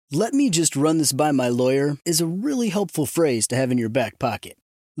"Let me just run this by my lawyer" is a really helpful phrase to have in your back pocket.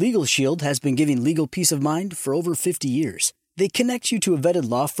 Legal Shield has been giving legal peace of mind for over 50 years. They connect you to a vetted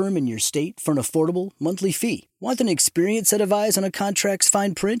law firm in your state for an affordable monthly fee. Want an experienced set of eyes on a contract's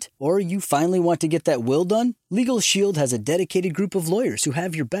fine print? Or you finally want to get that will done? Legal Shield has a dedicated group of lawyers who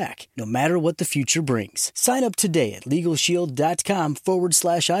have your back, no matter what the future brings. Sign up today at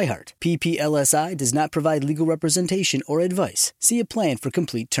LegalShield.com/iHeart. PPLSI does not provide legal representation or advice. See a plan for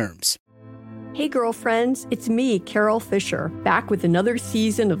complete terms. Hey girlfriends, it's me, Carol Fisher, back with another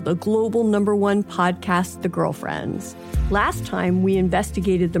season of the global #1 podcast, The Girlfriends. Last time, we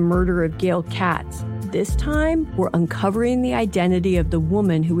investigated the murder of Gail Katz. This time, we're uncovering the identity of the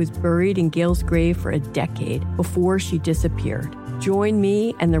woman who was buried in Gail's grave for a decade before she disappeared. Join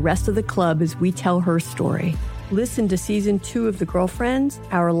me and the rest of the club as we tell her story. Listen to Season 2 of The Girlfriends,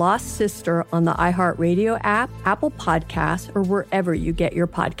 Our Lost Sister on the iHeartRadio app, Apple Podcasts, or wherever you get your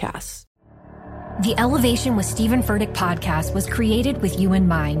podcasts. The Elevation with Stephen Furtick podcast was created with you in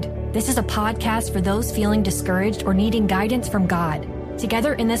mind. This is a podcast for those feeling discouraged or needing guidance from God.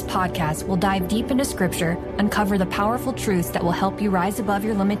 Together in this podcast, we'll dive deep into Scripture, uncover the powerful truths that will help you rise above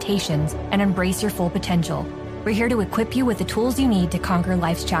your limitations and embrace your full potential. We're here to equip you with the tools you need to conquer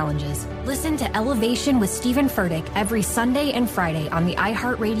life's challenges. Listen to Elevation with Stephen Furtick every Sunday and Friday on the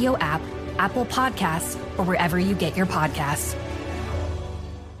iHeartRadio app, Apple Podcasts, or wherever you get your podcasts.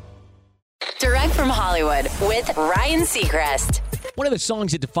 Direct from Hollywood with Ryan Seacrest. One of the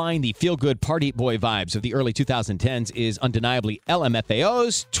songs that defined the feel-good party boy vibes of the early 2010s is undeniably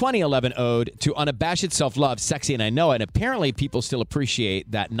LMFAO's 2011 ode to unabashed self-love, Sexy and I Know It. And apparently people still appreciate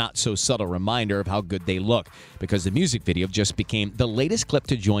that not-so-subtle reminder of how good they look, because the music video just became the latest clip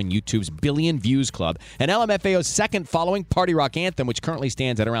to join YouTube's billion views club, and LMFAO's second following party rock anthem, which currently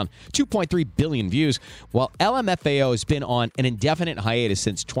stands at around 2.3 billion views. While LMFAO has been on an indefinite hiatus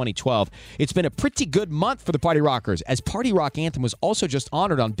since 2012, it's been a pretty good month for the party rockers, as Party Rock Anthem was also just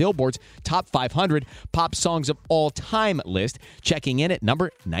honored on Billboard's Top 500 Pop Songs of All Time list, checking in at number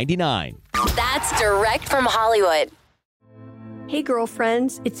 99. That's Direct from Hollywood. Hey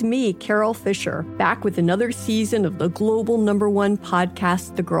girlfriends, it's me, Carol Fisher, back with another season of the global #1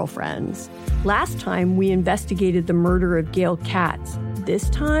 podcast, The Girlfriends. Last time, we investigated the murder of Gail Katz. This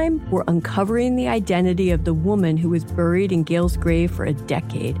time, we're uncovering the identity of the woman who was buried in Gail's grave for a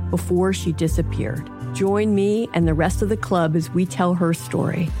decade before she disappeared. Join me and the rest of the club as we tell her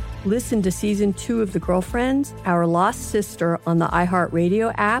story. Listen to Season 2 of The Girlfriends, Our Lost Sister on the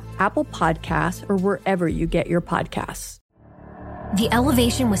iHeartRadio app, Apple Podcasts, or wherever you get your podcasts. The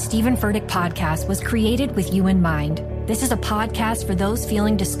Elevation with Stephen Furtick podcast was created with you in mind. This is a podcast for those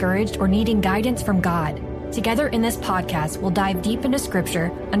feeling discouraged or needing guidance from God. Together in this podcast, we'll dive deep into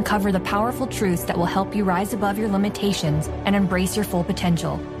Scripture, uncover the powerful truths that will help you rise above your limitations and embrace your full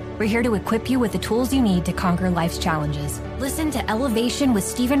potential. We're here to equip you with the tools you need to conquer life's challenges. Listen to Elevation with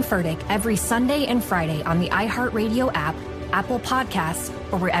Stephen Furtick every Sunday and Friday on the iHeartRadio app, Apple Podcasts,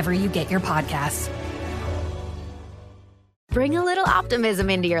 or wherever you get your podcasts. Bring a little optimism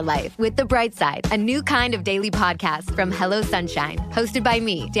into your life with The Bright Side, a new kind of daily podcast from Hello Sunshine, hosted by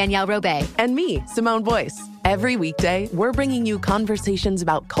me, Danielle Robay. And me, Simone Boyce. Every weekday, we're bringing you conversations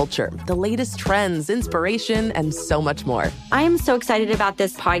about culture, the latest trends, inspiration, and so much more. I am so excited about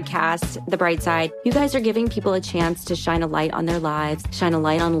this podcast, The Bright Side. You guys are giving people a chance to shine a light on their lives, shine a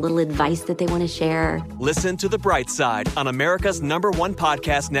light on a little advice that they want to share. Listen to The Bright Side on America's #1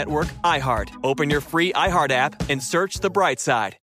 podcast network, iHeart. Open your free iHeart app and search The Bright Side.